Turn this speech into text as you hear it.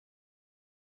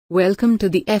Welcome to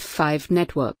the F5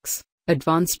 Networks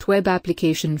Advanced Web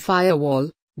Application Firewall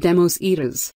Demo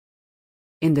Series.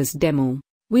 In this demo,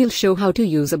 we'll show how to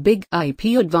use a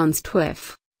BIG-IP Advanced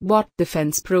WAF bot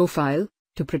defense profile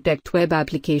to protect web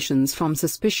applications from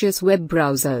suspicious web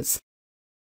browsers.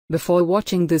 Before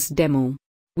watching this demo,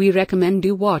 we recommend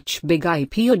you watch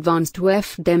BIG-IP Advanced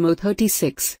WAF Demo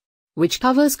 36, which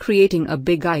covers creating a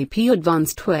BIG-IP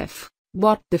Advanced WAF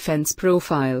bot defense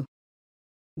profile.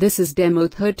 This is Demo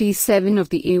 37 of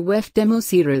the AWAF demo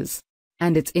series,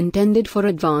 and it's intended for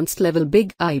advanced level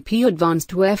BIG-IP Advanced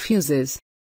WAF users.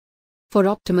 For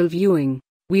optimal viewing,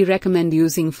 we recommend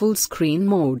using full screen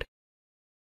mode.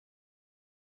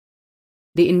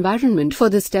 The environment for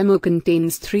this demo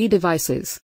contains 3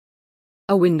 devices.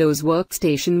 A Windows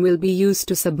workstation will be used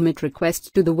to submit requests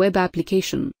to the web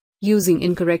application, using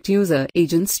incorrect user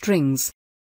agent strings.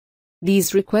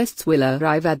 These requests will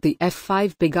arrive at the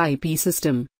F5 BIG-IP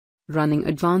system, running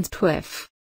Advanced WAF.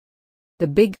 The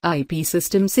BIG-IP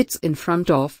system sits in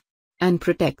front of, and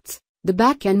protects, the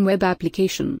back-end web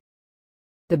application.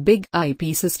 The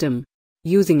BIG-IP system,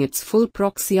 using its full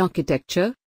proxy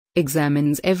architecture,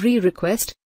 examines every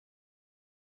request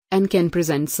and can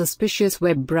present suspicious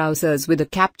web browsers with a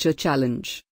CAPTCHA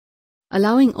challenge,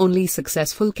 allowing only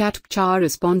successful CAPTCHA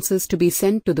responses to be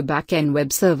sent to the back-end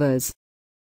web servers.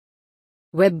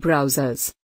 Web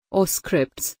browsers, or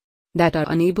scripts, that are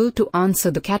unable to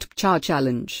answer the CAPTCHA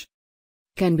challenge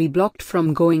can be blocked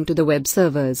from going to the web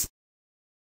servers.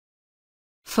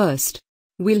 First,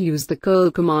 we'll use the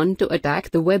curl command to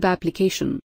attack the web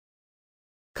application.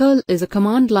 Curl is a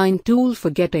command line tool for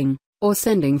getting or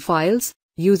sending files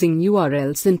using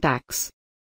URL syntax.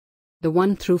 The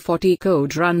 1 through 40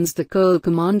 code runs the curl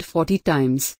command 40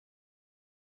 times.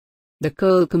 The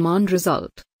curl command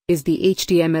result is the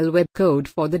HTML web code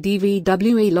for the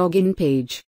dvwa login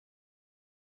page.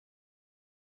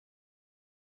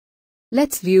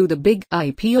 Let's view the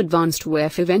BIG-IP Advanced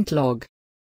WAF event log.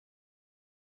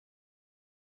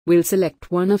 We'll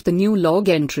select one of the new log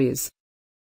entries.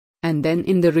 And then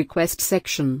in the request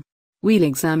section, we'll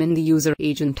examine the user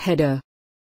agent header.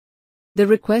 The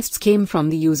requests came from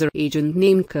the user agent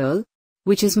named curl,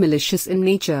 which is malicious in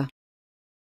nature.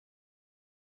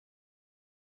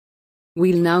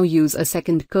 We'll now use a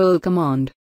second curl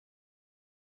command.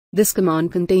 This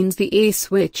command contains the A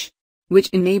switch, which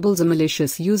enables a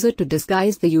malicious user to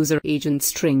disguise the user agent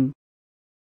string.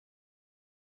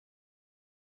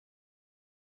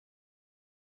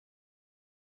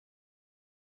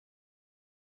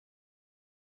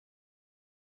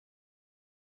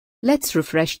 Let's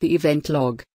refresh the event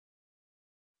log.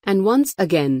 And once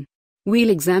again, we'll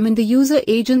examine the user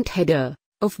agent header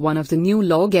of one of the new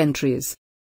log entries.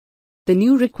 The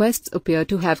new requests appear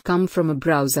to have come from a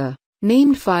browser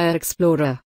named Fire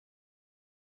Explorer.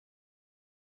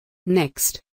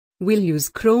 Next, we'll use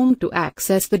Chrome to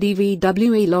access the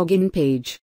dvwa login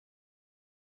page.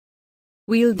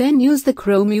 We'll then use the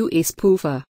Chrome UA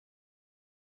spoofer.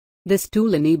 This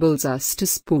tool enables us to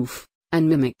spoof and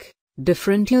mimic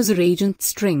different user agent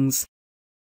strings.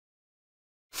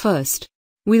 First,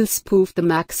 we'll spoof the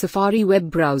Mac Safari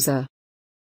web browser.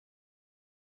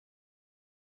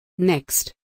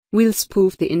 Next, we'll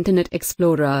spoof the Internet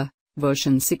Explorer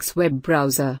version 6 web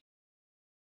browser.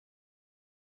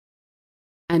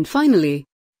 And finally,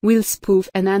 we'll spoof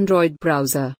an Android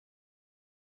browser.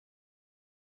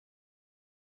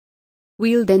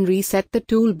 We'll then reset the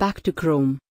tool back to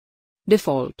Chrome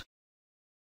default.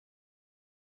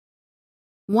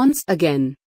 Once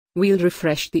again, we'll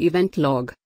refresh the event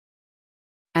log.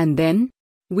 And then,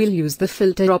 we'll use the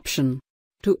filter option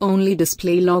to only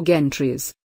display log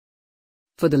entries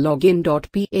for the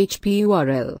login.php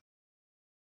URL.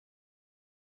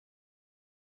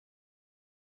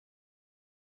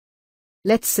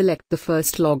 Let's select the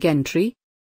first log entry,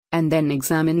 and then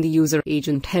examine the user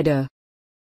agent header.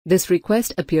 This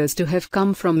request appears to have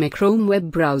come from a Chrome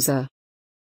web browser.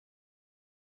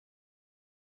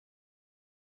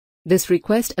 This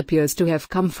request appears to have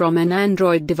come from an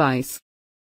Android device.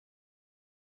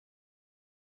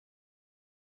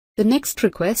 The next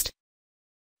request,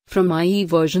 from IE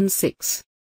version 6.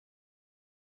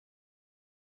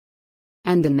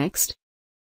 And the next,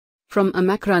 from a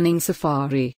Mac running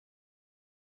Safari.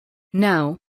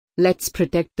 Now, let's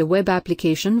protect the web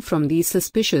application from these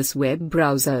suspicious web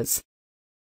browsers.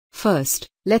 First,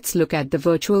 let's look at the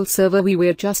virtual server we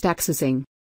were just accessing.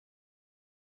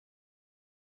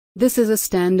 This is a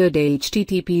standard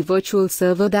HTTP virtual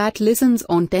server that listens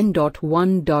on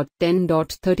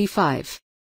 10.1.10.35.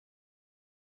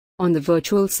 On the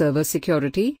Virtual Server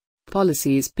Security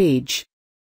Policies page,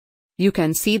 you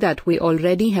can see that we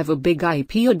already have a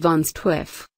BIG-IP Advanced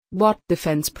WAF bot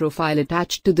defense profile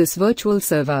attached to this virtual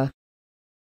server.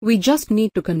 We just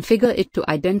need to configure it to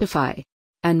identify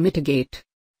and mitigate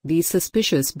these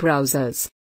suspicious browsers.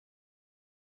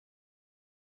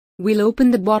 We'll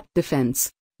open the bot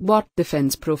defense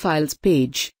profiles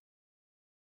page,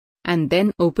 and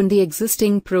then open the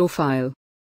existing profile.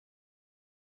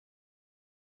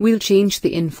 We'll change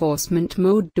the enforcement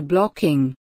mode to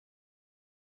blocking.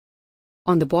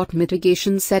 On the bot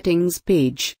mitigation settings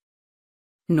page,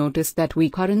 notice that we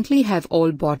currently have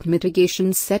all bot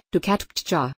mitigations set to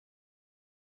CAPTCHA.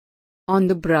 On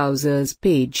the browsers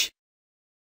page,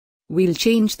 we'll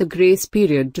change the grace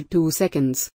period to 2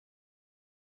 seconds.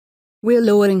 We're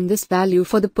lowering this value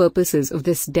for the purposes of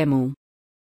this demo.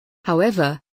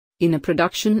 However, in a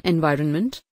production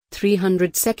environment,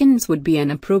 300 seconds would be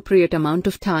an appropriate amount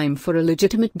of time for a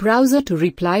legitimate browser to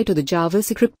reply to the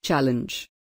JavaScript challenge.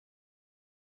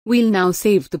 We'll now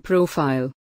save the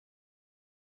profile.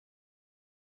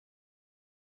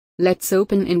 Let's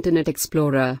open Internet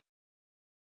Explorer,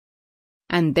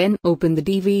 and then open the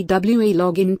dvwa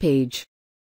login page.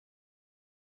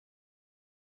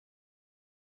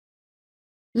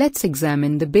 Let's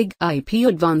examine the BIG-IP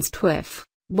Advanced WAF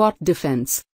bot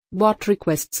defense bot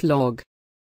requests log.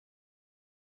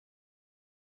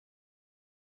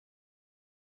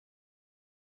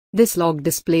 This log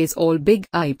displays all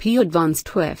BIG-IP Advanced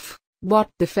WAF bot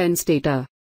defense data.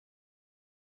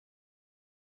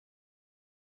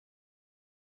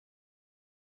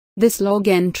 This log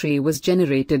entry was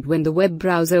generated when the web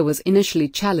browser was initially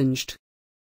challenged.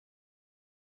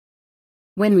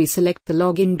 When we select the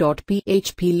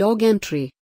login.php log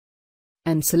entry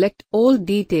and select all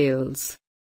details,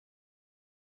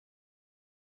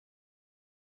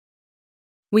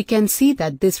 we can see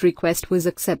that this request was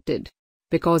accepted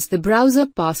because the browser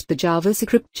passed the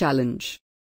JavaScript challenge.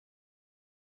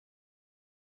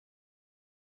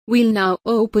 We'll now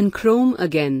open Chrome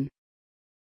again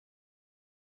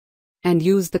and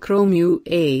use the Chrome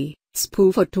UA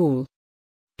spoofer tool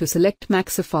to select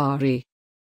Mac Safari,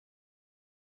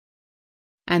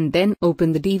 and then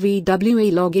open the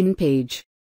dvwa login page.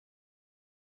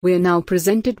 We are now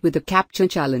presented with a CAPTCHA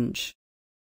challenge.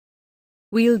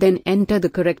 We'll then enter the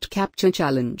correct CAPTCHA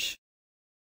challenge.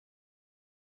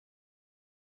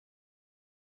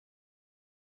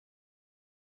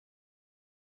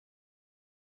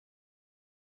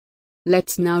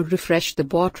 Let's now refresh the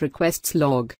bot requests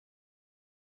log.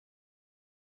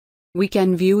 We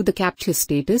can view the CAPTCHA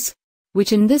status,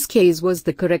 which in this case was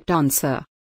the correct answer.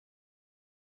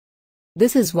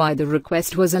 This is why the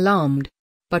request was alarmed,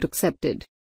 but accepted.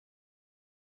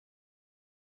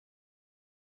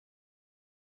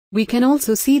 We can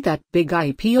also see that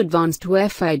BIG-IP Advanced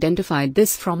WAF identified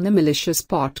this from the malicious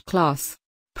bot class,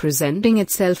 presenting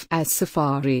itself as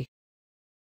Safari.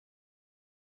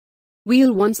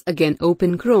 We'll once again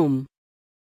open Chrome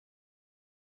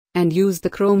and use the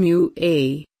Chrome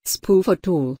UA spoofer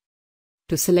tool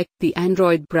to select the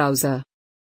Android browser,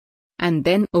 and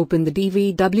then open the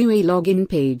dvwa login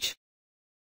page.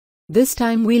 This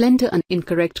time we'll enter an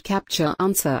incorrect CAPTCHA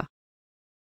answer.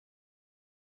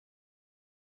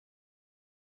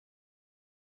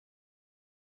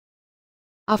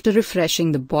 After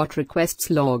refreshing the bot requests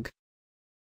log,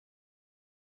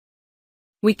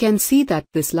 we can see that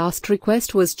this last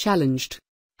request was challenged.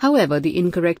 However, the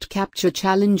incorrect CAPTCHA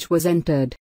challenge was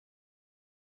entered.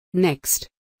 Next,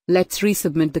 let's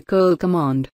resubmit the curl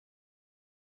command.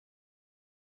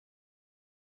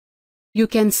 You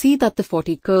can see that the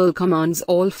 40 curl commands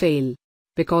all fail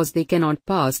because they cannot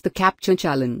pass the CAPTCHA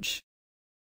challenge.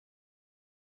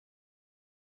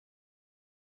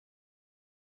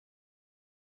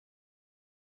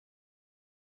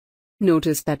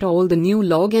 Notice that all the new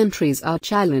log entries are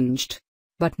challenged,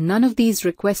 but none of these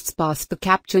requests passed the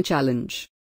CAPTCHA challenge.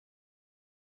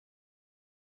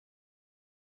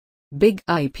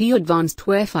 BIG-IP Advanced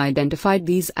WAF identified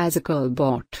these as a curl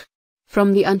bot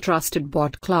from the untrusted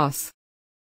bot class.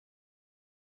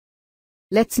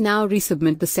 Let's now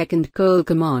resubmit the second curl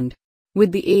command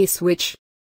with the A switch.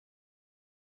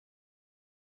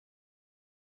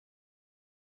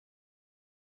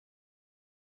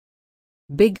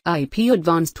 BIG-IP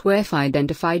Advanced WAF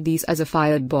identified these as a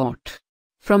fired bot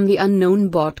from the unknown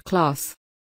bot class.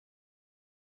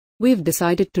 We've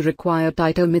decided to require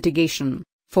tighter mitigation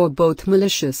for both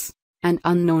malicious and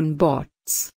unknown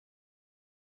bots.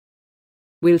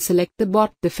 We'll select the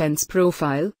bot defense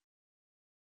profile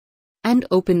and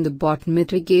open the bot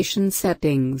mitigation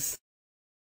settings.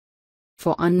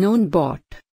 For unknown bot,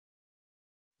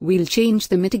 we'll change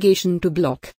the mitigation to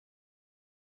block.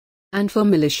 And for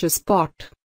malicious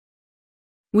bot,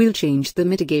 we'll change the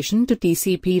mitigation to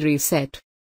TCP reset.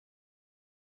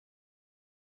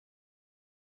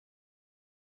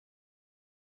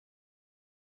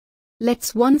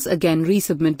 Let's once again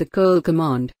resubmit the curl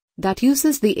command that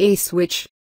uses the A switch.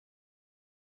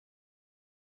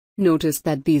 Notice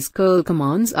that these curl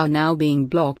commands are now being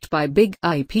blocked by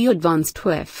BIG-IP Advanced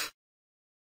WAF.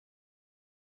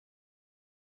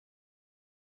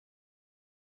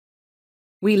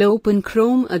 We'll open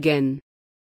Chrome again.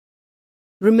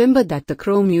 Remember that the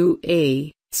Chrome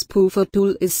UA spoofer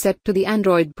tool is set to the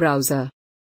Android browser.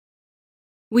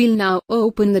 We'll now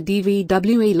open the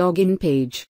dvwa login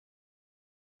page.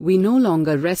 We no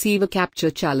longer receive a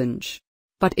CAPTCHA challenge,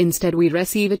 but instead we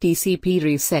receive a TCP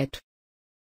reset.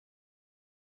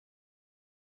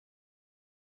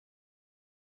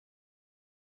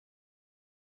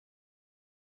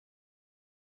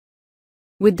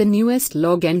 With the newest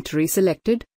log entry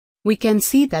selected, we can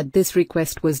see that this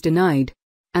request was denied,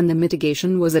 and the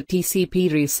mitigation was a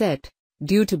TCP reset,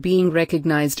 due to being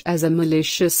recognized as a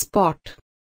malicious spot.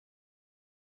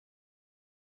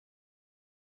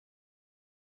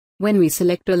 When we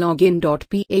select a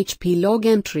login.php log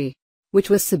entry,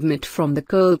 which was submit from the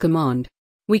curl command,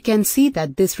 we can see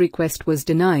that this request was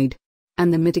denied,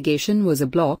 and the mitigation was a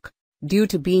block, due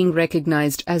to being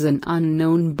recognized as an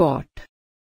unknown bot.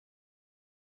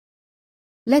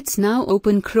 Let's now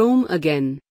open Chrome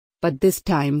again, but this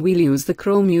time we'll use the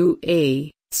Chrome UA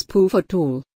spoofer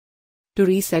tool to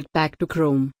reset back to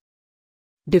Chrome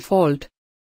default,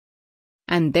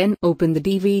 and then open the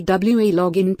dvwa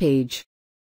login page.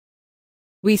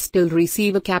 We still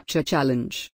receive a CAPTCHA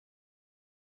challenge.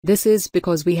 This is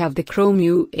because we have the Chrome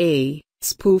UA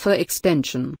spoofer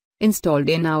extension installed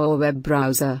in our web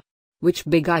browser, which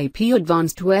BIG-IP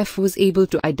Advanced WAF was able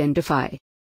to identify.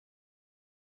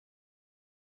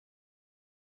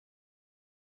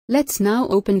 Let's now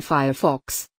open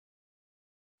Firefox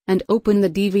and open the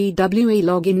dvwa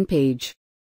login page.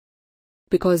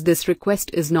 Because this request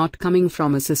is not coming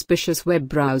from a suspicious web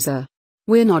browser,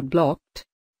 we're not blocked,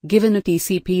 given a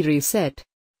TCP reset,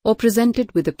 or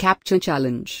presented with a CAPTCHA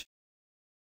challenge.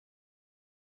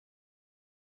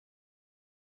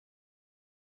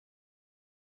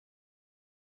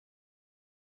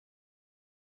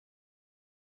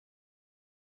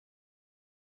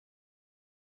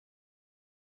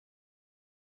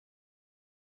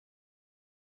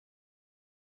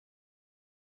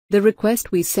 The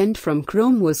request we sent from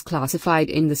Chrome was classified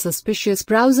in the suspicious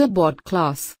browser bot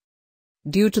class,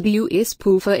 due to the UA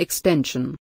spoofer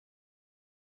extension.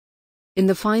 In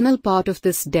the final part of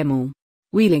this demo,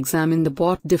 we'll examine the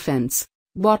bot defense,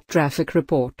 bot traffic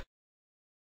report.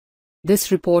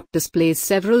 This report displays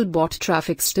several bot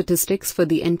traffic statistics for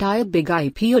the entire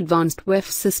BIG-IP Advanced WAF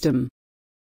system.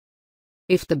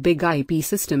 If the BIG-IP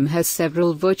system has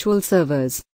several virtual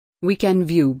servers, we can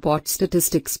view bot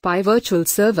statistics by virtual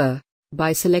server,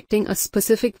 by selecting a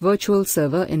specific virtual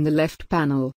server in the left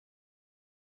panel.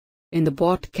 In the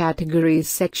bot categories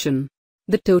section,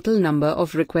 the total number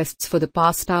of requests for the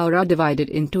past hour are divided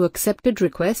into accepted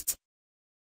requests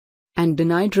and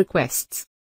denied requests.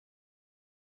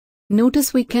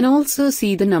 Notice we can also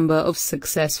see the number of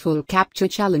successful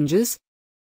CAPTCHA challenges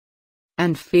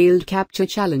and failed CAPTCHA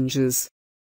challenges.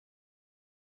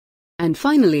 And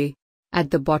finally,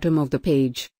 at the bottom of the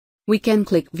page, we can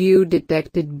click View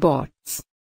Detected Bots,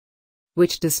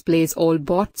 which displays all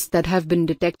bots that have been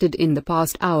detected in the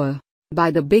past hour by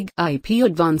the BIG-IP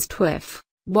Advanced WAF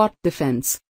bot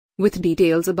defense, with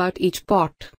details about each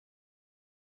bot.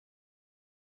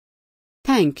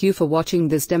 Thank you for watching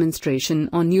this demonstration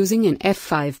on using an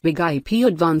F5 BIG-IP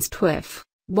Advanced WAF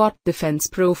bot defense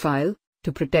profile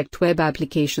to protect web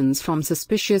applications from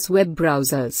suspicious web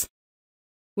browsers.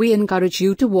 We encourage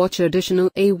you to watch additional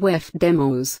AWAF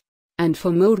demos, and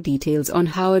for more details on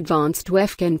how Advanced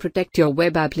WAF can protect your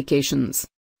web applications,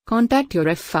 contact your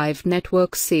F5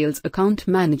 Network Sales Account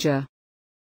Manager.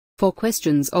 For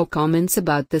questions or comments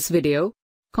about this video,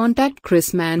 contact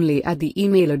Chris Manley at the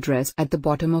email address at the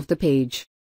bottom of the page.